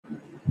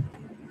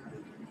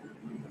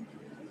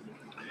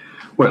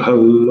Well,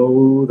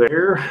 hello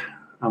there.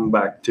 I'm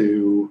back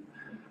to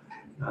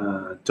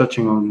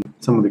touching on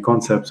some of the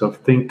concepts of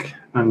Think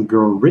and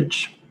Grow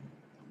Rich.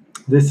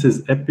 This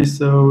is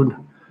episode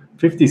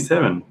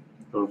 57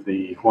 of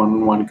the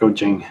One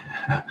Coaching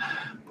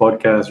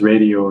podcast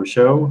radio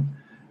show,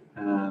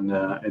 and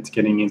it's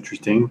getting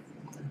interesting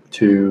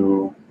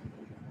to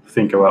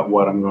think about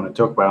what I'm going to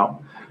talk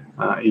about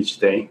each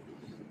day.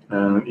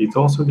 It's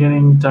also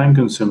getting time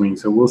consuming,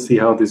 so we'll see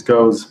how this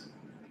goes.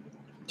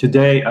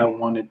 Today, I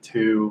wanted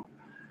to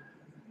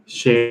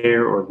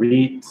share or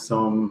read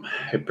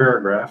a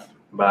paragraph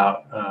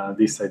about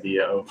this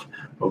idea of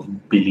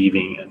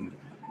believing and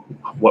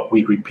what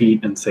we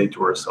repeat and say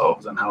to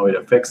ourselves and how it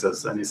affects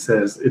us. And it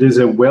says, it is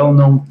a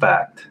well-known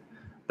fact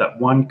that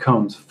one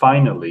comes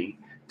finally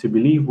to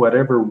believe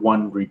whatever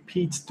one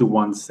repeats to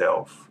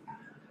oneself,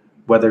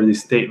 whether the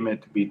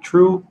statement be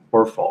true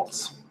or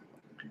false.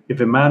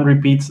 If a man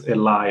repeats a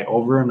lie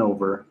over and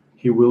over,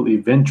 he will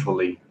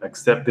eventually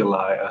accept the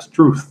lie as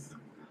truth.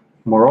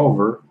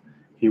 Moreover,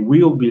 he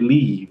will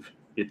believe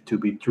it to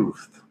be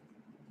truth.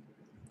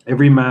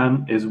 Every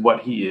man is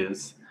what he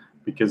is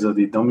because of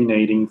the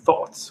dominating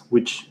thoughts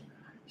which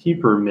he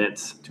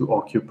permits to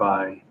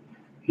occupy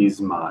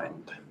his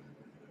mind.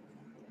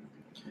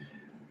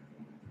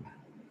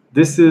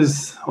 This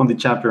is on the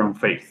chapter on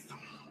faith.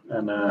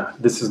 And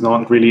this is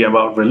not really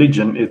about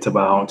religion, it's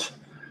about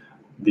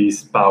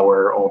this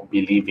power of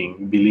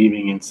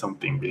believing in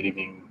something,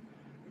 believing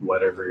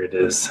whatever it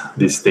is,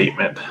 this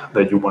statement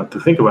that you want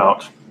to think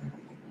about.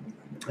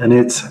 And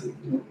it's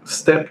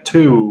step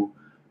 2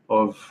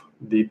 of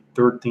the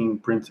 13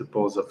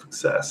 principles of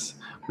success.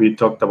 We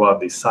talked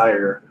about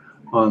desire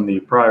on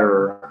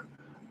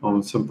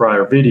some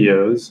prior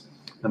videos,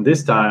 and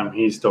this time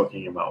he's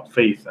talking about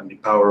faith and the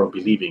power of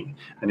believing.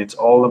 And it's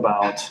all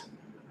about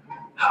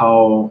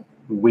how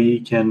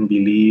we can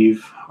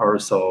believe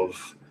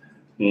ourselves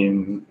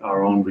in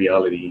our own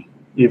reality,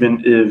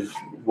 even if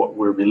what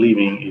we're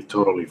believing is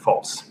totally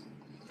false.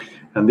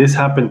 And this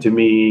happened to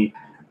me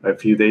a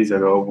few days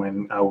ago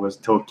when I was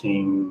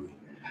taking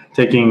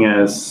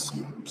a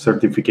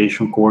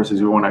certification course,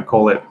 as you want to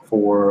call it,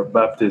 for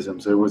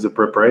baptism. So it was a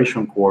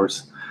preparation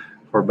course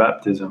for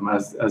baptism.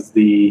 As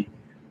the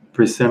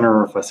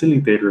presenter or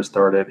facilitator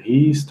started,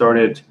 he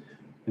started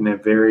in a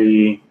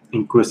very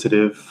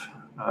inquisitive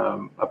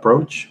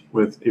approach.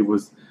 It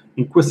was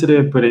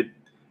inquisitive, but it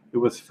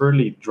was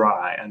fairly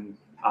dry, and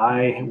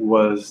I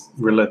was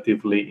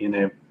relatively in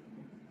a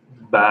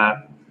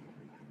bad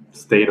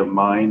state of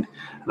mind,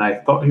 and I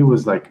thought he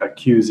was like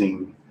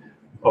accusing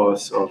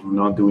us of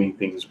not doing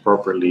things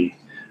properly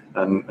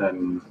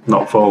and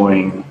not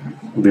following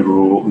the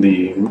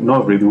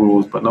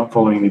rules, but not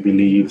following the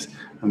beliefs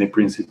and the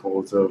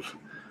principles of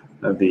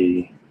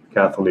the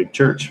Catholic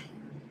Church.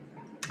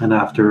 And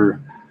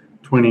after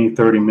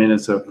 20-30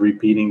 minutes of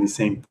repeating the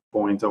same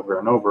points over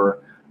and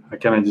over, I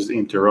kind of just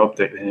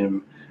interrupted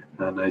him,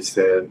 and I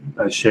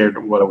shared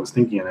what I was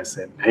thinking, and I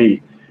said,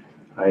 hey,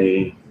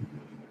 I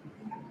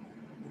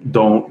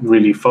don't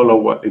really follow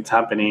what is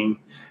happening.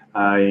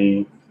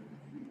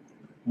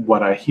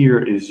 What I hear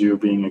is you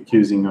being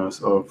accusing us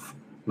of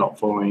not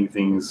following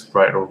things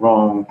right or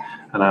wrong,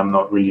 and I'm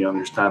not really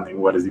understanding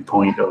what is the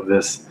point of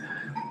this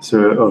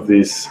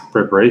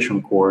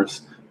preparation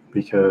course,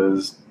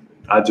 because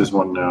I just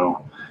want to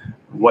know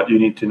what you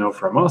need to know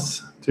from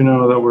us to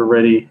know that we're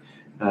ready,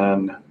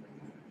 and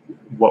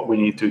what we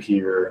need to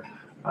hear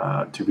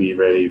to be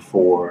ready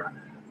for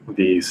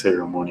the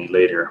ceremony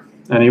later.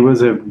 And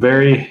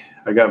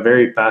I got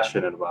very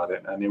passionate about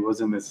it, and it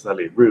wasn't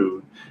necessarily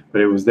rude,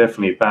 but it was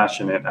definitely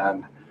passionate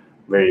and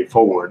very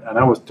forward. And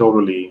I was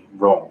totally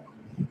wrong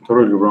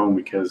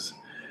because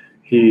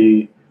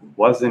he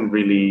wasn't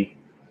really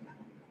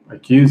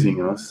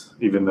accusing us,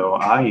 even though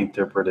I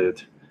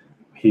interpreted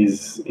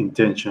his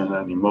intention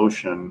and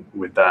emotion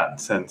with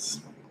that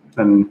sense.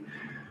 And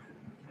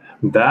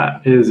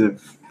that is a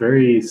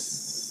very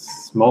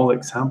small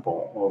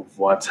example of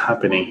what's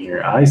happening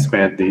here. I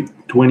spent the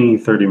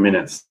 20-30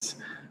 minutes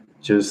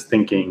just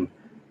thinking,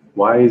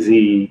 why is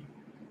he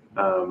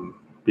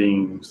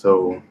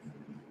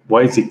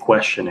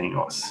questioning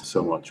us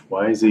so much?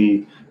 Why is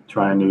he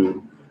trying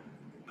to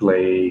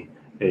play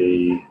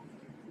a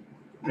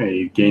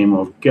game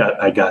of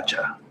I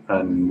gotcha?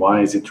 And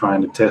why is he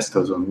trying to test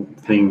us on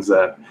things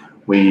that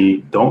we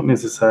don't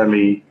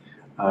necessarily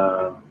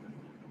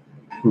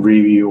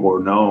review or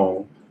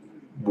know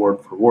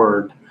word for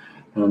word?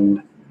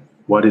 And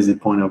what is the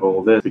point of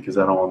all this? Because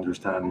I don't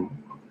understand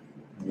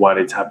what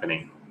is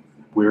happening.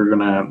 We're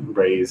gonna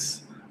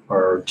raise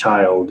our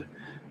child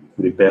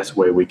the best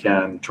way we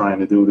can, trying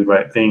to do the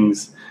right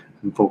things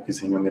and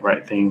focusing on the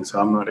right things. So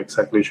I'm not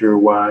exactly sure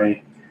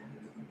why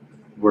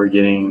we're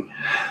getting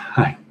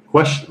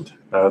questioned.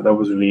 That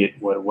was really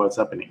what was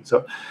happening.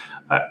 So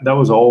that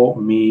was all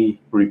me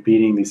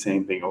repeating the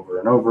same thing over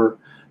and over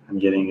and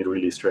getting it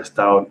really stressed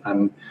out.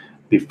 And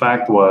the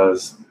fact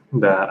was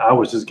that I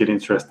was just getting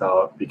stressed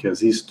out because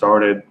he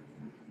started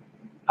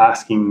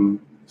asking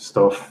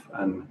stuff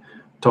and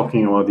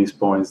talking about these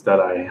points that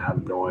I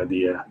had no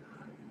idea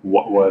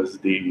what was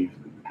the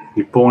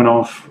point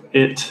of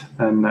it,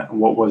 and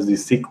what was the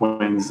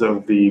sequence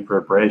of the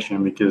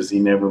preparation, because he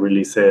never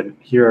really said,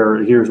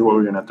 here's what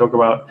we're going to talk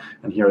about,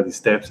 and here are the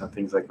steps and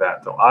things like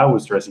that. So I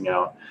was stressing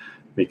out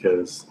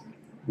because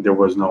there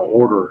was no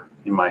order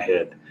in my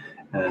head,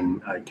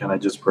 and I kind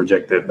of just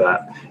projected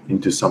that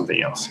into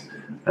something else.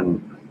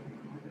 And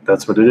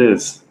that's what it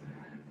is.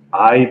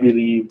 I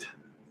believed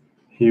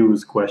he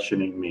was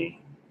questioning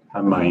me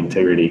and my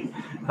integrity,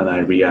 and I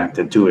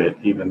reacted to it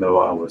even though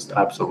I was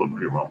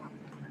absolutely wrong.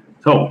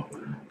 So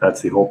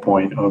that's the whole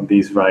point of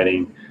this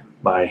writing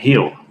by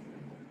Hill.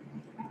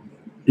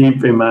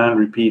 If a man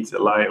repeats a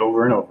lie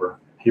over and over,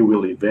 he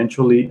will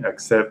eventually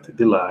accept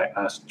the lie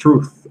as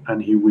truth,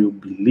 and he will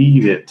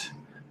believe it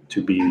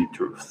to be the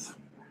truth.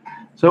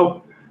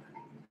 So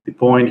the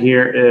point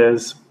here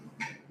is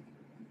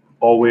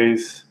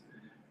always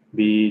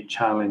be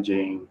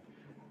challenging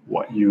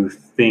what you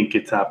think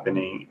is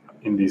happening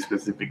in this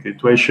specific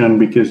situation,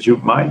 because you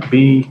might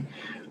be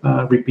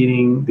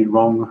repeating the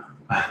wrong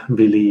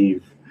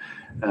belief.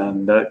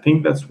 And I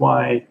think that's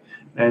why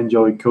I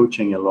enjoy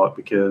coaching a lot,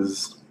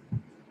 because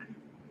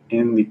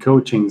in the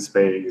coaching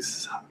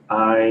space,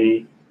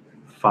 I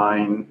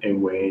find a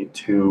way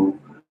to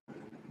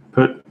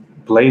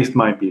place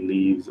my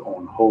beliefs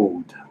on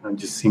hold and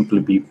just simply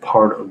be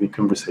part of the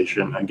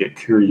conversation and get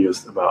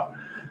curious about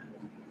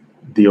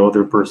the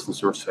other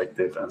person's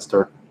perspective and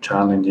start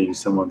challenging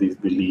some of these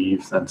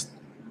beliefs and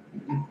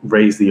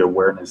raise the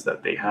awareness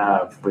that they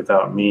have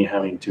without me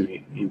having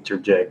to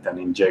interject and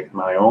inject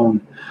my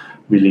own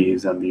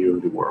beliefs and view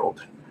of the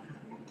world.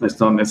 It's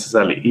not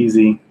necessarily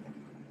easy,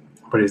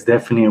 but it's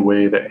definitely a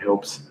way that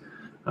helps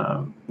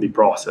the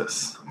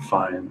process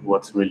find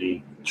what's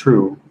really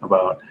true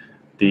about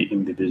the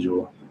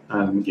individual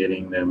and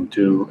getting them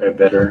to a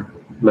better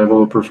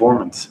level of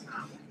performance.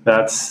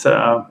 That's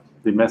the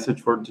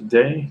message for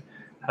today.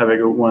 Have a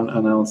good one,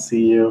 and I'll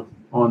see you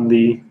on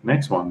the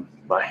next one.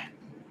 Bye.